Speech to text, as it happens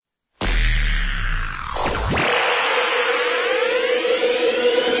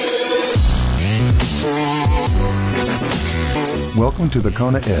Welcome to the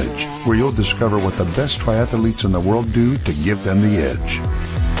Kona Edge, where you'll discover what the best triathletes in the world do to give them the edge.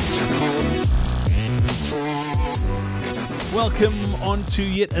 Welcome on to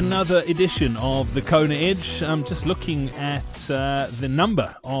yet another edition of the Kona Edge. I'm just looking at the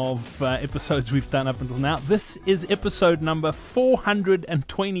number of episodes we've done up until now. This is episode number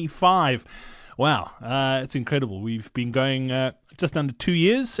 425. Wow, it's incredible. We've been going just under 2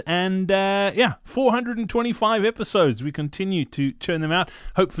 years, and 425 episodes. We continue to churn them out.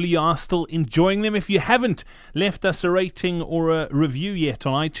 Hopefully you are still enjoying them. If you haven't left us a rating or a review yet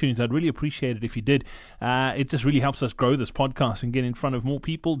on iTunes, I'd really appreciate it if you did. It just really helps us grow this podcast and get in front of more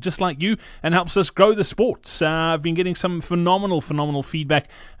people just like you, and helps us grow the sports. I've been getting some phenomenal feedback,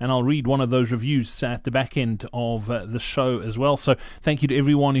 and I'll read one of those reviews at the back end of the show as well. So thank you to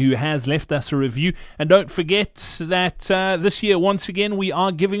everyone who has left us a review, and don't forget that this year, once again, we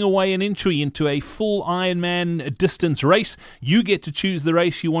are giving away an entry into a full Ironman distance race. You get to choose the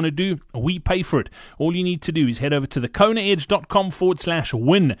race you want to do. We pay for it. All you need to do is head over to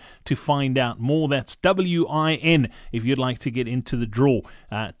thekonaedge.com/win to find out more. That's WIN if you'd like to get into the draw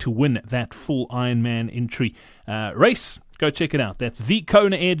to win that full Ironman entry race. Go check it out. That's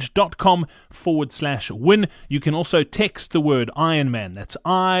thekonaedge.com/win. You can also text the word Ironman. That's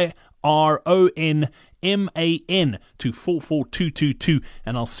IRONMAN to 44222,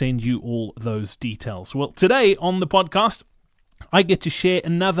 and I'll send you all those details. Well, today on the podcast, I get to share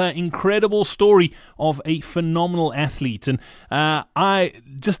another incredible story of a phenomenal athlete. And I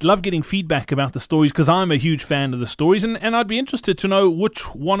just love getting feedback about the stories because I'm a huge fan of the stories. And I'd be interested to know which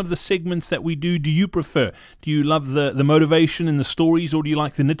one of the segments that we do you prefer? Do you love the motivation in the stories, or do you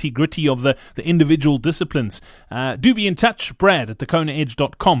like the nitty-gritty of the individual disciplines? Do be in touch, Brad at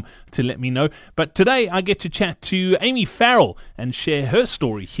thekonaedge.com, to let me know. But today I get to chat to Amy Farrell and share her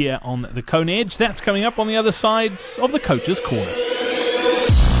story here on the Kona Edge. That's coming up on the other side of the Coach's Corner.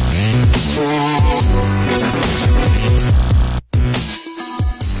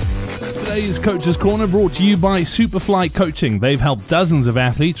 Today's Coach's Corner brought to you by Superfly Coaching. They've helped dozens of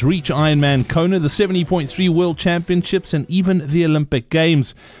athletes reach Ironman Kona, the 70.3 World Championships, and even the Olympic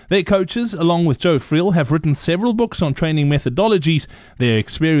Games. Their coaches, along with Joe Friel, have written several books on training methodologies. Their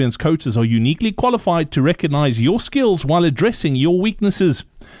experienced coaches are uniquely qualified to recognize your skills while addressing your weaknesses.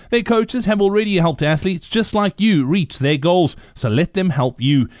 Their coaches have already helped athletes just like you reach their goals, so let them help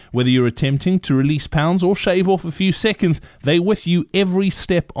you. Whether you're attempting to release pounds or shave off a few seconds, they're with you every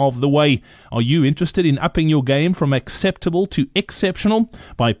step of the way. Are you interested in upping your game from acceptable to exceptional?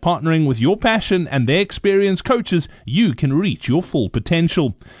 By partnering with your passion and their experienced coaches, you can reach your full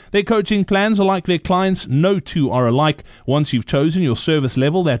potential. Their coaching plans are like their clients. No two are alike. Once you've chosen your service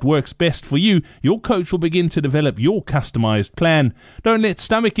level that works best for you, your coach will begin to develop your customized plan. Don't let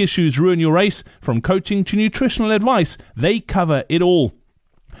stomach issues ruin your race. From coaching to nutritional advice, they cover it all.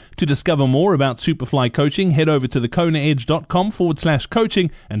 To discover more about Superfly Coaching, head over to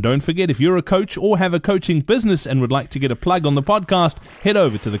thekonaedge.com/coaching. And don't forget, if you're a coach or have a coaching business and would like to get a plug on the podcast, head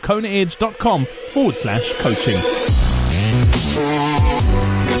over to thekonaedge.com/coaching.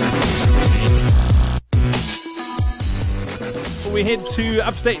 We head to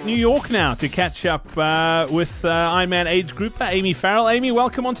upstate New York now to catch up with Ironman age grouper Amy Farrell. Amy,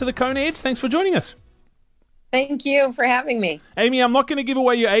 welcome onto the Kona Edge. Thanks for joining us. Thank you for having me. Amy, I'm not going to give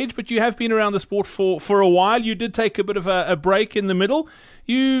away your age, but you have been around the sport for a while. You did take a bit of a break in the middle.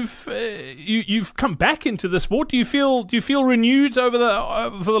 You've come back into the sport. Do you feel renewed over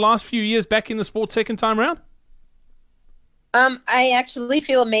for the last few years back in the sport second time around? I actually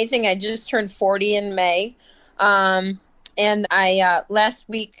feel amazing. I just turned 40 in May. And I last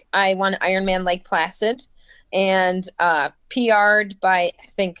week I won Ironman Lake Placid and PR'd by, I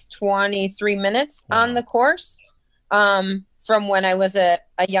think, 23 minutes on the course from when I was a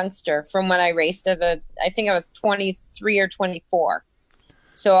youngster, from when I raced I think I was 23 or 24.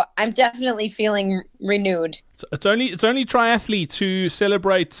 So I'm definitely feeling renewed. It's only triathletes who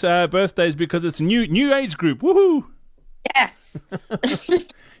celebrate birthdays because it's a new age group. Woohoo! Yes.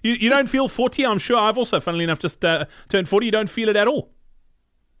 You don't feel 40, I'm sure. I've also, funnily enough, just turned 40. You don't feel it at all?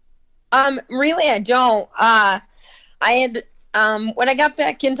 Really, I don't. I had, when I got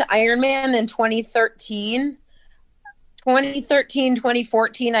back into Ironman in 2013,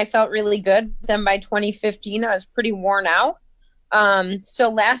 2014, I felt really good. Then by 2015, I was pretty worn out. So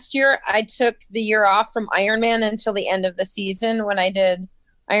last year, I took the year off from Ironman until the end of the season when I did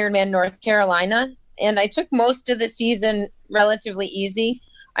Ironman North Carolina. And I took most of the season relatively easy.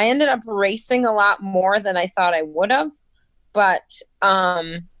 I ended up racing a lot more than I thought I would have, but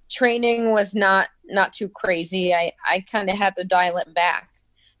training was not too crazy. I kind of had to dial it back.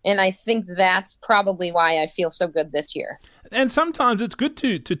 And I think that's probably why I feel so good this year. And sometimes it's good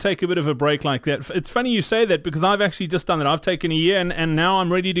to take a bit of a break like that. It's funny you say that because I've actually just done it. I've taken a year and now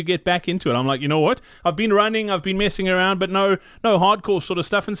I'm ready to get back into it. I'm like, you know what? I've been running, I've been messing around, but no hardcore sort of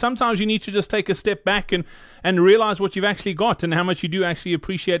stuff. And sometimes you need to just take a step back and realize what you've actually got and how much you do actually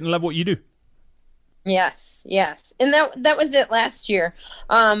appreciate and love what you do. Yes. And that was it last year.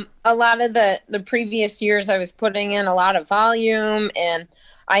 A lot of the previous years I was putting in a lot of volume, and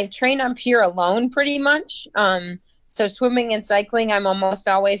I train up here alone pretty much. So swimming and cycling, I'm almost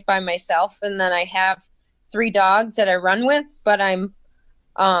always by myself. And then I have 3 dogs that I run with, but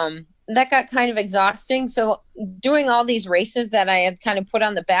that got kind of exhausting. So doing all these races that I had kind of put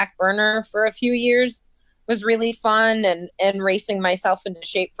on the back burner for a few years was really fun. And racing myself into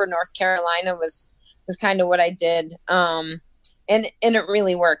shape for North Carolina was kind of what I did. And it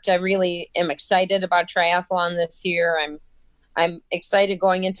really worked. I really am excited about triathlon this year. I'm excited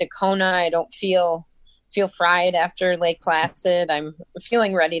going into Kona. I don't feel fried after Lake Placid. I'm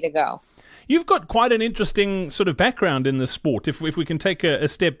feeling ready to go. You've got quite an interesting sort of background in the sport. If we can take a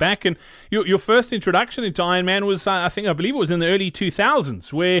step back, and your first introduction into Ironman was, I believe it was in the early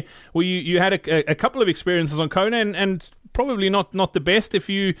 2000s, where you had a couple of experiences on Kona, and probably not the best if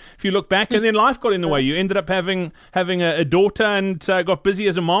you look back. And then life got in the way. You ended up having a daughter and got busy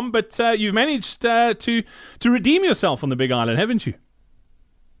as a mom, but you've managed to redeem yourself on the Big Island, haven't you?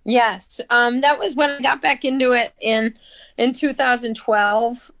 Yes. That was when I got back into it in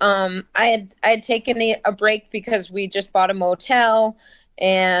 2012. I had taken a break because we just bought a motel,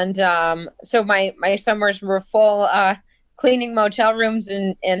 and so my summers were full cleaning motel rooms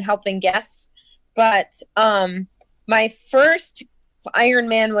and helping guests. But my first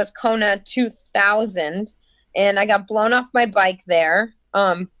Ironman was Kona 2000, and I got blown off my bike there,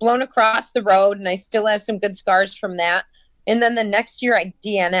 blown across the road, and I still have some good scars from that. And then the next year I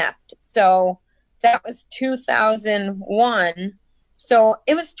DNF'd. So that was 2001. So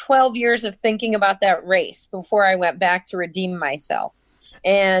it was 12 years of thinking about that race before I went back to redeem myself.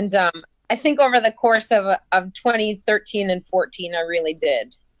 And I think over the course of 2013 and 14, I really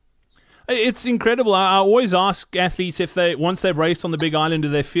did. It's incredible. I always ask athletes if once they've raced on the Big Island, do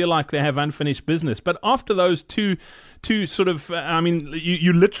they feel like they have unfinished business? But after those two sort of,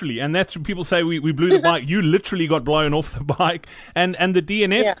 you literally, and that's what people say, we blew the bike. You literally got blown off the bike, and the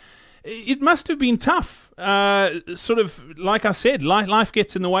DNF. Yeah. It must have been tough. Sort of, like I said, life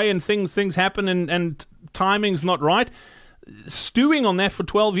gets in the way, and things happen, and timing's not right. Stewing on that for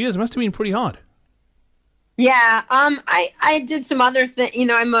 12 years must have been pretty hard. Yeah, I did some other things. You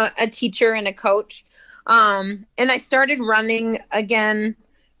know, I'm a teacher and a coach, and I started running again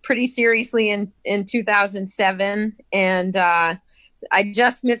pretty seriously in 2007, and I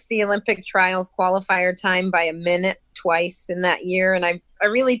just missed the Olympic trials qualifier time by a minute twice in that year, and I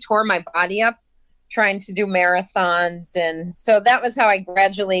really tore my body up trying to do marathons, and so that was how I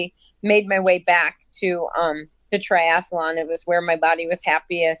gradually made my way back to the triathlon. It was where my body was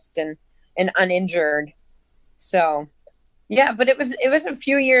happiest and uninjured. So, yeah, but it was a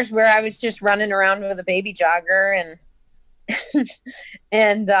few years where I was just running around with a baby jogger and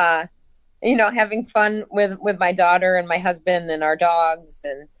having fun with my daughter and my husband and our dogs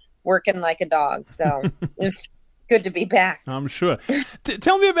and working like a dog. So it's good to be back. I'm sure.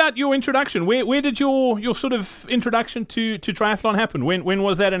 Tell me about your introduction. Where did your sort of introduction to triathlon happen? When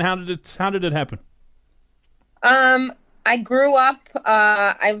was that, and how did it happen? I grew up.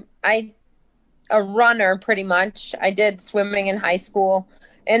 I a runner pretty much. I did swimming in high school,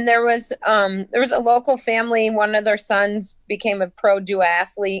 and there was a local family. One of their sons became a pro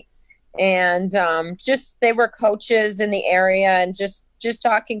duathlete, and they were coaches in the area, and just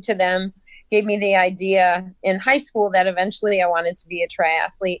talking to them gave me the idea in high school that eventually I wanted to be a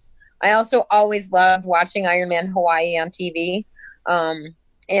triathlete. I also always loved watching Ironman Hawaii on TV,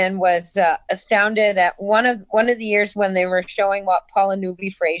 and was astounded at one of the years when they were showing what Paula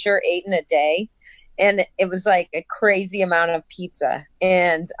Newby-Fraser ate in a day. And it was like a crazy amount of pizza.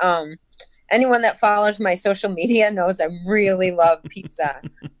 And anyone that follows my social media knows I really love pizza.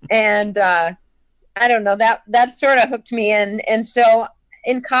 And I don't know, that sort of hooked me in. And so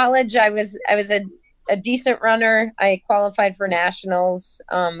in college, I was a decent runner. I qualified for nationals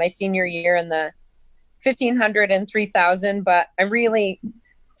my senior year in the 1,500 and 3,000, but I really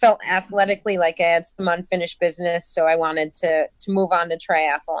felt athletically like I had some unfinished business, so I wanted to move on to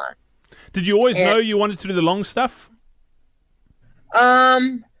triathlon. Did you always know you wanted to do the long stuff?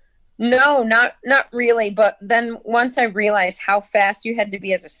 No, not really. But then once I realized how fast you had to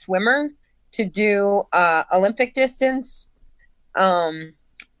be as a swimmer to do Olympic distance, I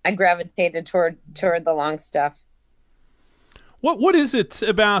gravitated toward the long stuff. What is it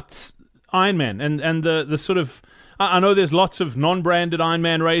about Ironman and the sort of, I know there's lots of non-branded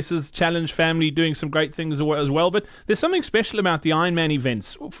Ironman races, Challenge Family doing some great things as well, but there's something special about the Ironman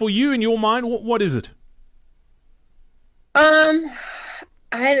events. For you, in your mind, what is it?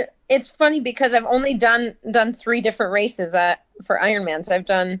 It's funny because I've only done 3 different races for Ironmans. I've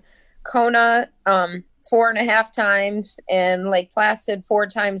done Kona 4.5 times, and Lake Placid 4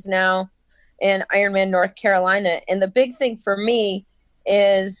 times now, and Ironman North Carolina. And the big thing for me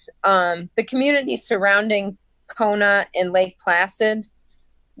is the community surrounding Kona and Lake Placid.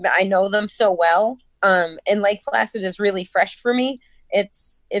 I know them so well, and Lake Placid is really fresh for me.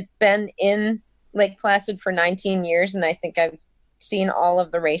 It's been in Lake Placid for 19 years, and I think I've seen all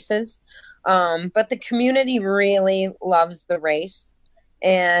of the races. But the community really loves the race.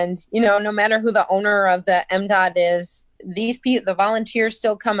 And, no matter who the owner of the MDOT is, the volunteers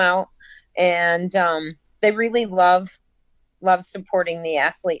still come out, and they really love supporting the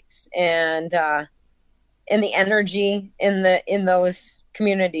athletes. And the energy in those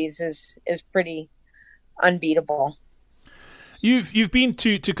communities is pretty unbeatable. You've been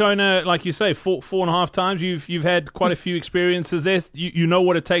to Kona, like you say, 4.5 times. You've had quite a few experiences there. You know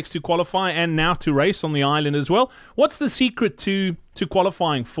what it takes to qualify and now to race on the island as well. What's the secret to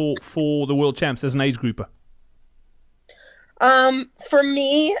qualifying for the World Champs as an age grouper? For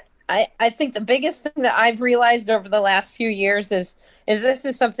me, I think the biggest thing that I've realized over the last few years is this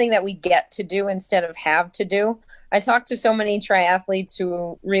is something that we get to do instead of have to do. I talk to so many triathletes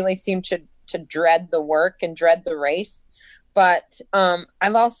who really seem to dread the work and dread the race. But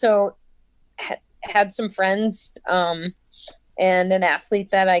I've also had some friends and an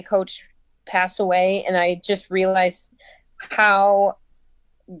athlete that I coach pass away, and I just realized how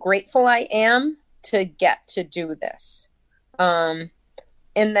grateful I am to get to do this. And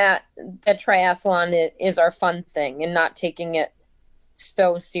that triathlon is our fun thing and not taking it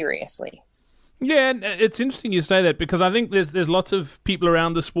so seriously. Yeah, it's interesting you say that, because I think there's lots of people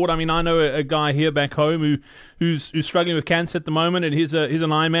around the sport. I mean, I know a guy here back home who's struggling with cancer at the moment, and he's an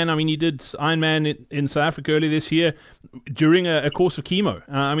Ironman. I mean, he did Ironman in South Africa earlier this year during a course of chemo.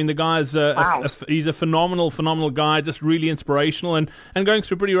 I mean, the guy's he's a phenomenal guy, just really inspirational, and going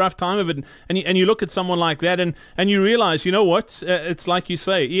through a pretty rough time of it. And you look at someone like that, and you realize, you know what? It's like you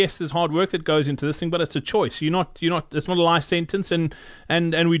say, yes, there's hard work that goes into this thing, but it's a choice. You're not. It's not a life sentence, and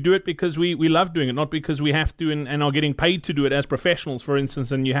we do it because we love doing it, not because we have to and are getting paid to do it as professionals, for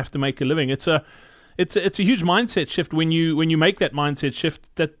instance, and you have to make a living. It's a huge mindset shift when you make that mindset shift,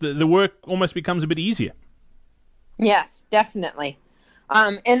 that the work almost becomes a bit easier. Yes, definitely.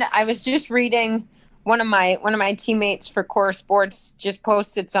 And I was just reading, one of my teammates for Core Sports just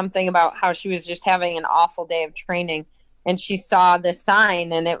posted something about how she was just having an awful day of training, and she saw this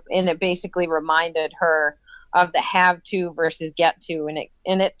sign, and it basically reminded her of the have to versus get to,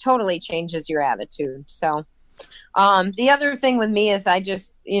 and it totally changes your attitude. So the other thing with me is I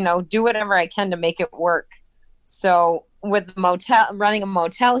just do whatever I can to make it work. So with running a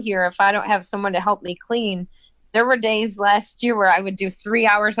motel here, if I don't have someone to help me clean, there were days last year where I would do 3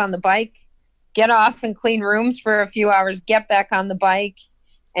 hours on the bike, get off and clean rooms for a few hours, get back on the bike,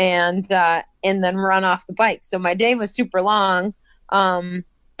 and then run off the bike. So my day was super long,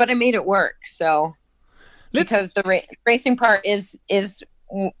 but I made it work. So because the racing part is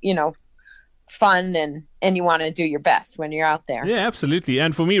fun, and you want to do your best when you're out there. Yeah, absolutely.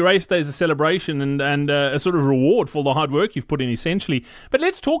 And for me, race day is a celebration and a sort of reward for the hard work you've put in, essentially. But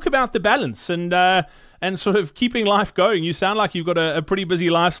let's talk about the balance and sort of keeping life going. You sound like you've got a pretty busy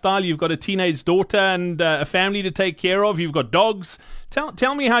lifestyle. You've got a teenage daughter and a family to take care of. You've got dogs.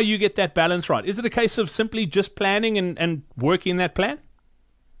 Tell me how you get that balance right. Is it a case of simply just planning and working that plan?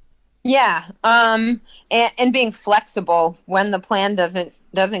 Yeah, and being flexible when the plan doesn't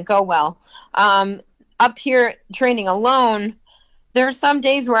go well. Up here training alone, there are some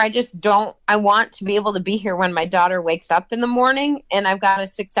days where I want to be able to be here when my daughter wakes up in the morning, and I've got a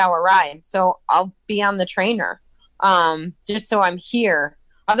 6-hour ride. So I'll be on the trainer, just so I'm here.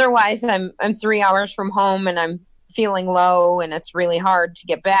 Otherwise I'm 3 hours from home and I'm feeling low, and it's really hard to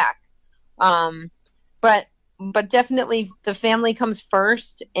get back. But definitely the family comes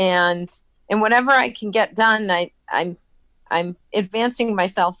first, and whatever I can get done, I'm advancing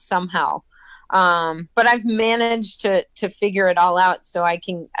myself somehow. But I've managed to figure it all out so I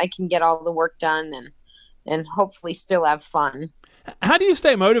can get all the work done and hopefully still have fun. How do you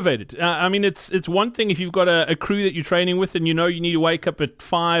stay motivated? I mean, it's one thing if you've got a crew that you're training with, and you need to wake up at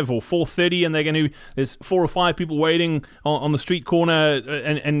 5 or 4:30, and there's 4 or 5 people waiting on the street corner,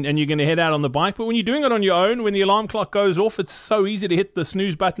 and you're going to head out on the bike. But when you're doing it on your own, when the alarm clock goes off, it's so easy to hit the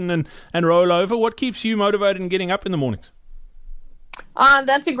snooze button and roll over. What keeps you motivated and getting up in the mornings?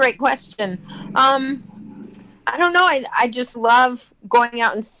 That's a great question. I don't know. I just love going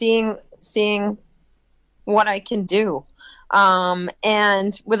out and seeing what I can do.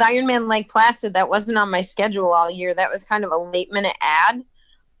 And with Ironman Lake Placid, that wasn't on my schedule all year. That was kind of a late minute ad.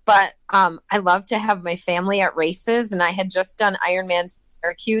 But I love to have my family at races, and I had just done Ironman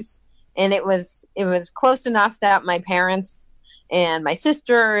Syracuse, and it was close enough that my parents and my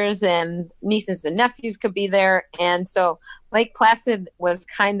sisters and nieces and nephews could be there. And so Lake Placid was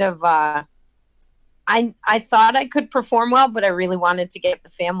kind of I thought I could perform well, but I really wanted to get the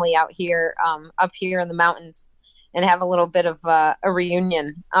family out here, up here in the mountains, and have a little bit of a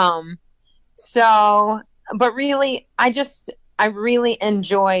reunion. But really, I really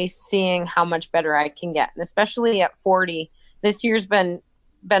enjoy seeing how much better I can get, and especially at 40. This year's been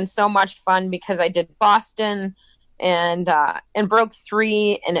so much fun because I did Boston and broke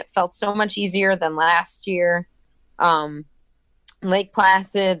 3, and it felt so much easier than last year. Lake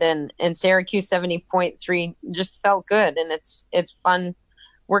Placid and Syracuse 70.3 just felt good, and it's fun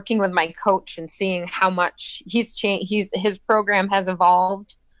working with my coach and seeing how much he's changed. His program has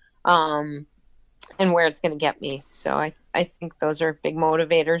evolved, and where it's going to get me. So I think those are big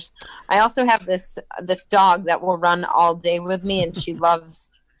motivators. I also have this dog that will run all day with me, and she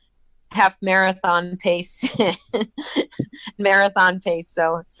loves half marathon pace. So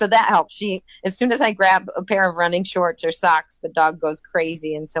that helps. As soon as I grab a pair of running shorts or socks, the dog goes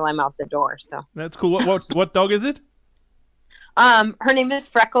crazy until I'm out the door. So that's cool. What dog is it? Her name is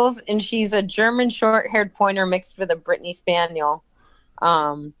Freckles, and she's a German short-haired pointer mixed with a Brittany Spaniel.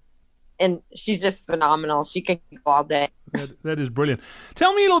 And she's just phenomenal. She could go all day. That is brilliant.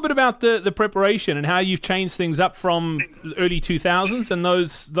 Tell me a little bit about the preparation and how you've changed things up from the early 2000s and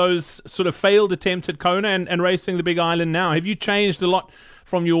those sort of failed attempts at Kona and racing the Big Island now. Have you changed a lot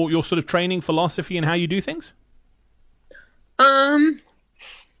from your sort of training philosophy and how you do things?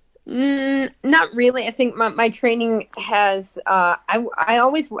 Not really. I think my training has. I've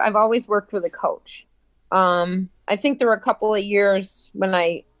always worked with a coach. I think there were a couple of years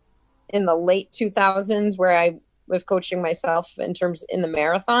in the late 2000s where I was coaching myself in the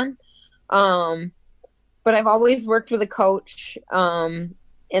marathon. But I've always worked with a coach. And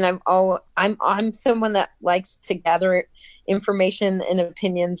I'm someone that likes to gather information and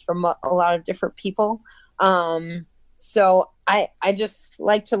opinions from a lot of different people. So I just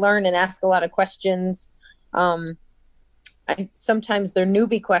like to learn and ask a lot of questions. Sometimes they're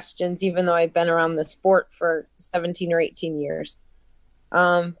newbie questions, even though I've been around the sport for 17 or 18 years.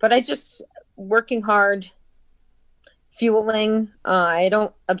 But I just working hard, fueling. I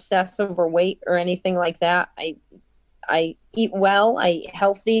don't obsess over weight or anything like that. I eat well, I eat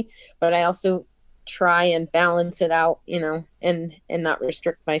healthy, but I also try and balance it out, and not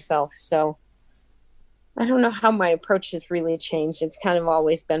restrict myself. So I don't know how my approach has really changed. It's kind of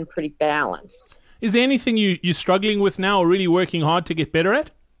always been pretty balanced. Is there anything you're struggling with now or really working hard to get better at?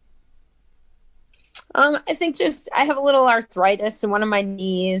 I think I have a little arthritis in one of my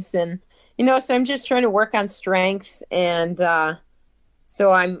knees, and so I'm just trying to work on strength, and so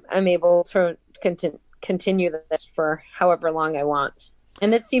I'm able to continue this for however long I want,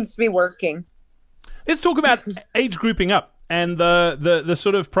 and it seems to be working. Let's talk about age grouping up and the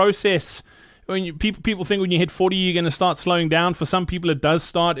sort of process. When people think when you hit 40 you're going to start slowing down. For some people it does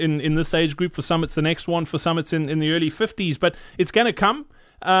start in this age group. For some it's the next one. For some it's in the early 50s. But it's going to come.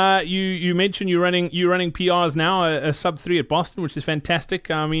 You mentioned you're running PRs now, a sub 3 at Boston, which is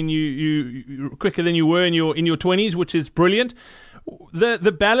fantastic. I mean, you quicker than you were in your 20s, which is brilliant.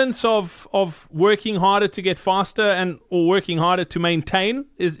 The balance of working harder to get faster or working harder to maintain,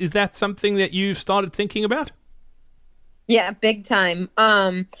 is that something that you've started thinking about? Yeah, big time.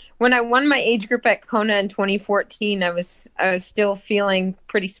 When I won my age group at Kona in 2014, I was still feeling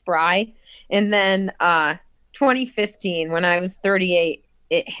pretty spry, and then 2015, when I was 38,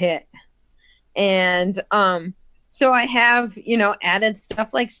 it hit, and so I have added stuff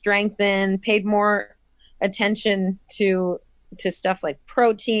like strength in, paid more attention to stuff like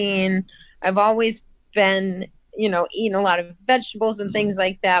protein. I've always been eating a lot of vegetables and things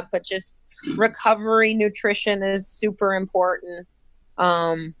like that, but just recovery nutrition is super important,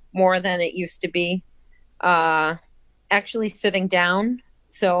 more than it used to be. Actually sitting down.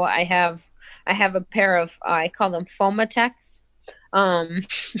 So I have a pair of, I call them Fomatex,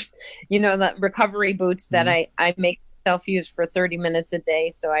 the recovery boots that I make myself use for 30 minutes a day.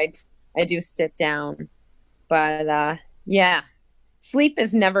 So I do sit down, but yeah, sleep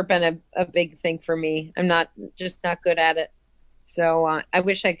has never been a big thing for me. I'm not good at it. So I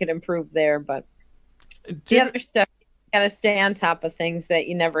wish I could improve there, but the other stuff, you got to stay on top of things that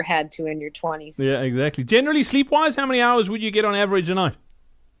you never had to in your 20s. Yeah, exactly. Generally, sleep-wise, how many hours would you get on average a night?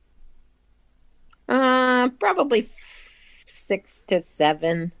 Probably 6 to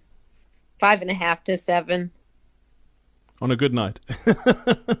 7, 5.5 to 7. On a good night.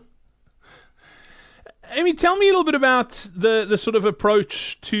 Amy, tell me a little bit about the sort of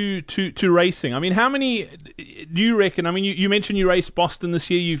approach to racing. I mean, how many do you reckon? I mean, you mentioned you raced Boston this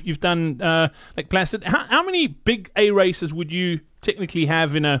year. You've done Lake Placid. How many big A races would you technically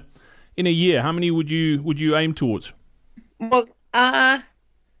have in a year? How many would you aim towards? Well,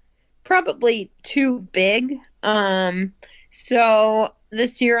 probably 2 big. So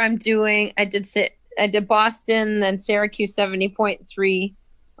this year I did Boston, then Syracuse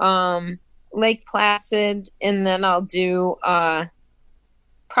 70.3. Lake Placid, and then I'll do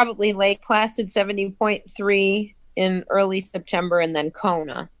probably Lake Placid 70.3 in early September, and then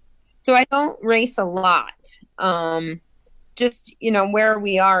Kona. So I don't race a lot. Just, where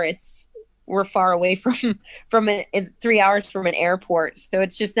we are, we're far away from it's 3 hours from an airport, so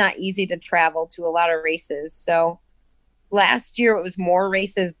it's just not easy to travel to a lot of races. So last year it was more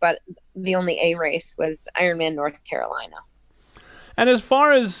races, but the only A race was Ironman North Carolina. And as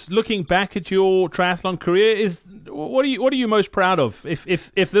far as looking back at your triathlon career, what are you most proud of?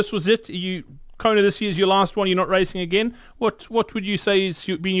 If this was it, Kona this year is your last one, you're not racing again. What would you say has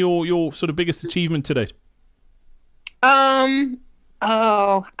been your sort of biggest achievement to date? I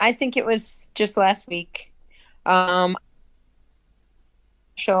think it was just last week. My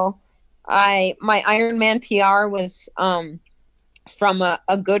Ironman PR was from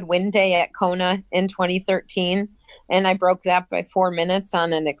a good wind day at Kona in 2013. And I broke that by 4 minutes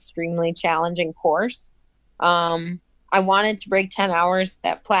on an extremely challenging course. I wanted to break 10 hours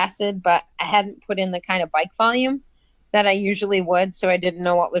at Placid, but I hadn't put in the kind of bike volume that I usually would, so I didn't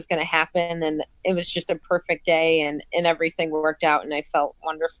know what was going to happen. And it was just a perfect day, and everything worked out, and I felt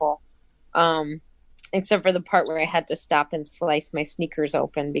wonderful, except for the part where I had to stop and slice my sneakers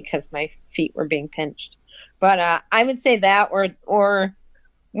open because my feet were being pinched. But I would say that or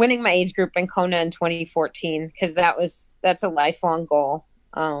winning my age group in Kona in 2014, because that's a lifelong goal,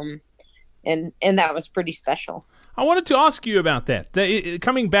 and that was pretty special. I wanted to ask you about that.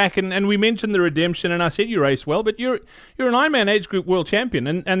 Coming back, and we mentioned the redemption, and I said you race well, but you're an Ironman age group world champion,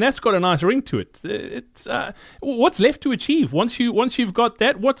 and that's got a nice ring to it. It's what's left to achieve once you've got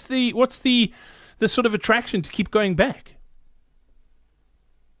that? What's the sort of attraction to keep going back?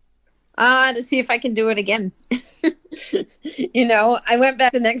 To see if I can do it again. I went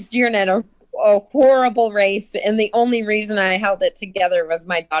back the next year and had a horrible race, and the only reason I held it together was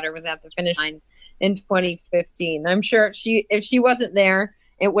my daughter was at the finish line in 2015. I'm sure if she wasn't there,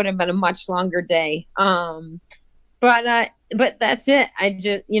 it would have been a much longer day. But that's it. I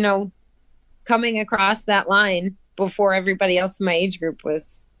just, coming across that line before everybody else in my age group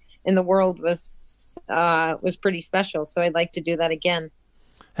was in the world was pretty special. So I'd like to do that again.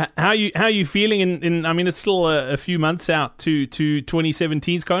 How are you feeling I mean, it's still a few months out to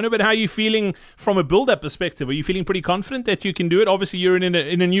 2017's Kona, but how are you feeling from a build-up perspective? Are you feeling pretty confident that you can do it? Obviously, you're in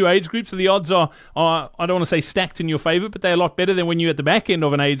a new age group, so the odds are I don't want to say stacked in your favor, but they're a lot better than when you're at the back end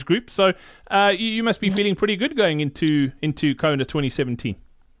of an age group. So you must be feeling pretty good going into Kona 2017.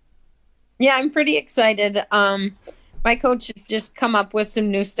 Yeah, I'm pretty excited. My coach has just come up with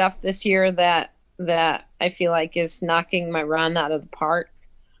some new stuff this year that I feel like is knocking my run out of the park.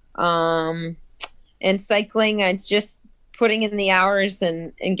 And cycling, it's just putting in the hours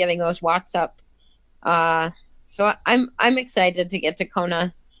and getting those watts up. So I'm excited to get to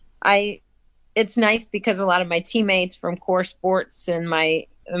Kona. It's nice because a lot of my teammates from Core Sports and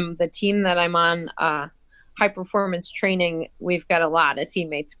the team that I'm on, high performance training, we've got a lot of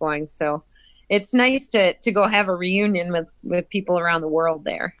teammates going. So it's nice to go have a reunion with people around the world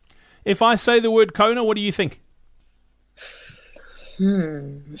there. If I say the word Kona, what do you think?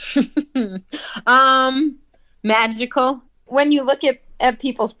 Magical. When you look at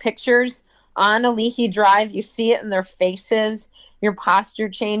people's pictures on a leaky drive, you see it in their faces. Your posture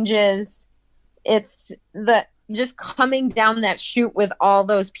changes. It's just coming down that chute with all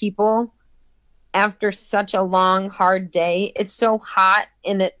those people after such a long, hard day. It's so hot,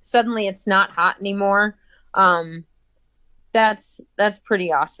 and suddenly it's not hot anymore. That's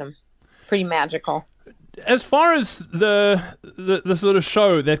pretty awesome. Pretty magical. As far as the sort of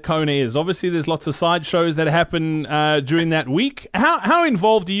show that Kona is, obviously there's lots of side shows that happen during that week. How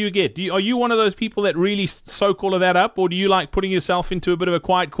involved do you get? Are you one of those people that really soak all of that up, or do you like putting yourself into a bit of a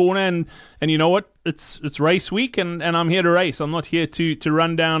quiet corner and you know what? It's race week and I'm here to race. I'm not here to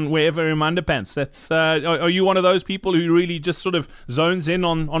run down wherever in my underpants. Are you one of those people who really just sort of zones in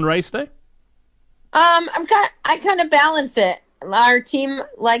on race day? I kind of balance it. Our team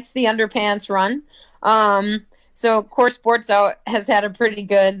likes the underpants run. So Core Sports has had a pretty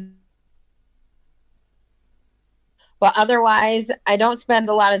good But otherwise, I don't spend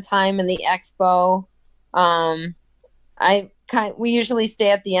a lot of time in the expo. We usually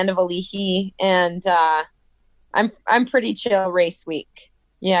stay at the end of Ali'i, and I'm pretty chill race week.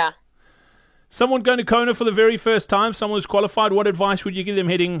 Yeah. Someone going to Kona for the very first time, someone who's qualified, what advice would you give them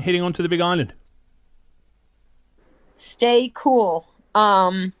heading onto the Big Island? Stay cool.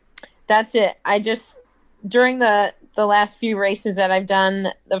 That's it. During the last few races that I've done,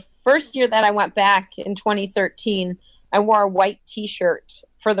 the first year that I went back in 2013, I wore a white t-shirt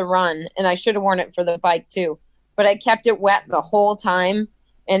for the run, and I should have worn it for the bike too. But I kept it wet the whole time,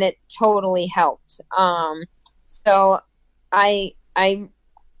 and it totally helped. So I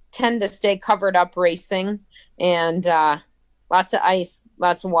tend to stay covered up racing, and lots of ice,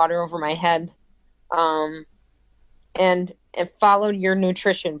 lots of water over my head, and follow your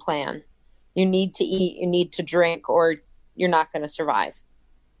nutrition plan. You need to eat, you need to drink, or you're not going to survive.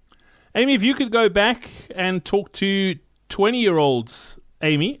 Amy, if you could go back and talk to 20-year-olds,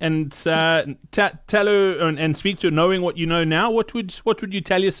 Amy, and tell her and speak to her knowing what you know now, what would you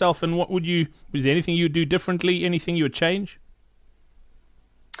tell yourself, and was there anything you would do differently, anything you would change?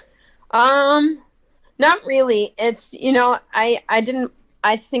 Not really. It's,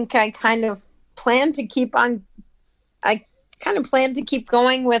 I think I kind of planned to keep going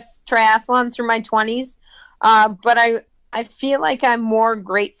with triathlon through my 20s. But I feel like I'm more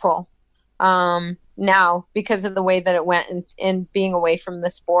grateful now because of the way that it went and being away from the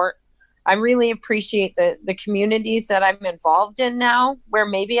sport. I really appreciate the communities that I'm involved in now, where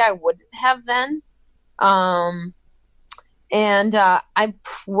maybe I wouldn't have then. And I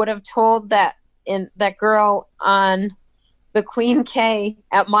would have told that girl on the Queen K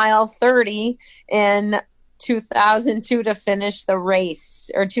at mile 30 in 2002 to finish the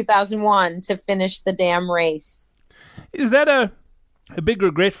race, or 2001 to finish the damn race. Is that a big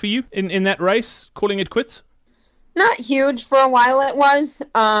regret for you in that race, calling it quits? Not huge. For a while it was,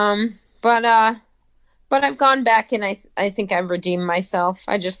 but I've gone back, and I think I've redeemed myself.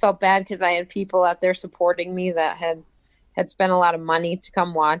 I just felt bad because I had people out there supporting me that had spent a lot of money to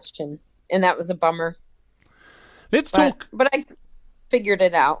come watch, and that was a bummer. But I figured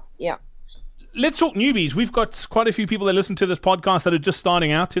it out. Yeah. Let's talk newbies. We've got quite a few people that listen to this podcast that are just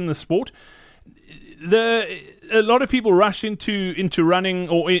starting out in the sport. A lot of people rush into running,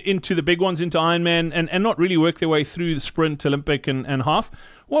 or into the big ones, into Ironman, and not really work their way through the sprint, Olympic, and half.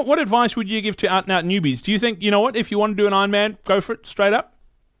 What advice would you give to out-and-out newbies? Do you think, you know what, if you want to do an Ironman, go for it straight up?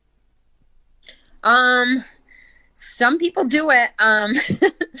 Some people do it.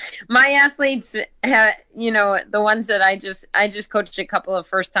 My athletes, the ones that I just coached a couple of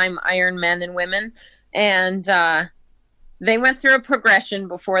first-time Ironmen and women, and they went through a progression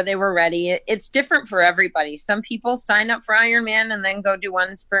before they were ready. It's different for everybody. Some people sign up for Ironman and then go do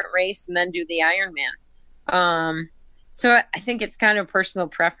one sprint race and then do the Ironman. So I think it's kind of personal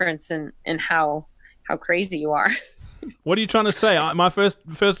preference and how crazy you are. What are you trying to say? My first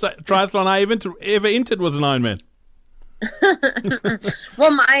triathlon I ever entered was an Ironman.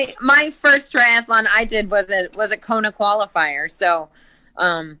 Well, my first triathlon I did was a Kona qualifier, so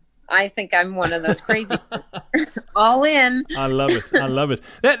I think I'm one of those crazy all in. I love it.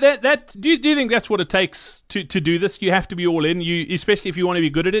 That do you think that's what it takes to do this? You have to be all in. Especially if you want to be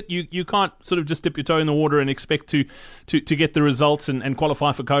good at it. You can't sort of just dip your toe in the water and expect to get the results and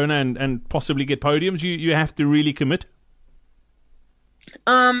qualify for Kona and possibly get podiums. You have to really commit.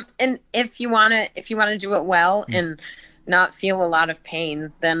 And if you want to do it well and not feel a lot of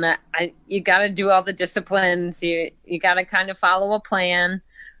pain, then you got to do all the disciplines. You got to kind of follow a plan,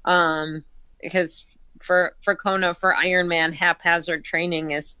 because for Kona, for Ironman, haphazard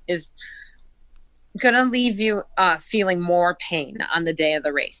training is going to leave you feeling more pain on the day of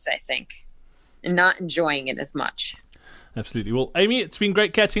the race, I think, and not enjoying it as much. Absolutely. Well, Amy, it's been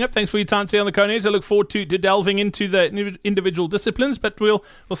great catching up. Thanks for your time today on the Kona Edge. I look forward to delving into the individual disciplines, but we'll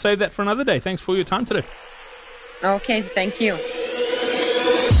save that for another day. Thanks for your time today. Okay, thank you.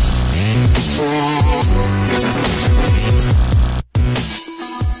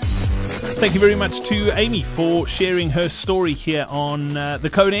 Thank you very much to Amy for sharing her story here on the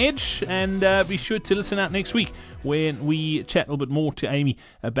Kona Edge, and be sure to listen out next week when we chat a little bit more to Amy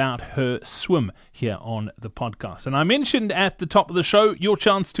about her swim here on the podcast. And I mentioned at the top of the show your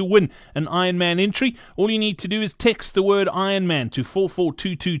chance to win an Ironman entry. All you need to do is text the word Ironman to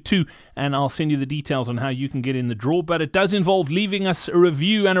 44222, and I'll send you the details on how you can get in the draw. But it does involve leaving us a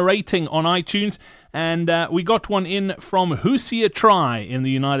review and a rating on iTunes. And we got one in from Husia Try in the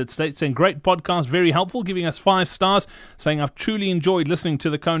United States, saying, great podcast, very helpful, giving us 5 stars, saying, I've truly enjoyed listening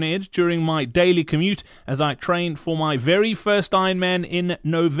to the Kona Edge during my daily commute as I train for my very first Ironman in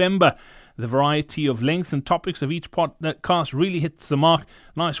November. The variety of length and topics of each podcast really hits the mark.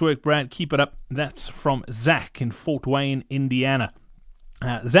 Nice work, Brad. Keep it up. That's from Zach in Fort Wayne, Indiana.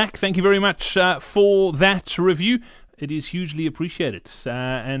 Zach, thank you very much for that review. It is hugely appreciated.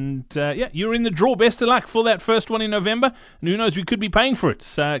 You're in the draw. Best of luck for that first one in November. And who knows, we could be paying for it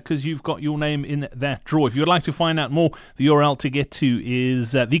because you've got your name in that draw. If you'd like to find out more, the URL to get to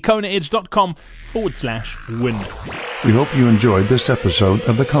is thekonaedge.com/win. We hope you enjoyed this episode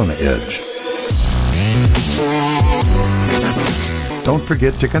of The Kona Edge. Don't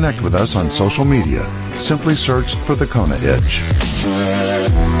forget to connect with us on social media. Simply search for The Kona Edge.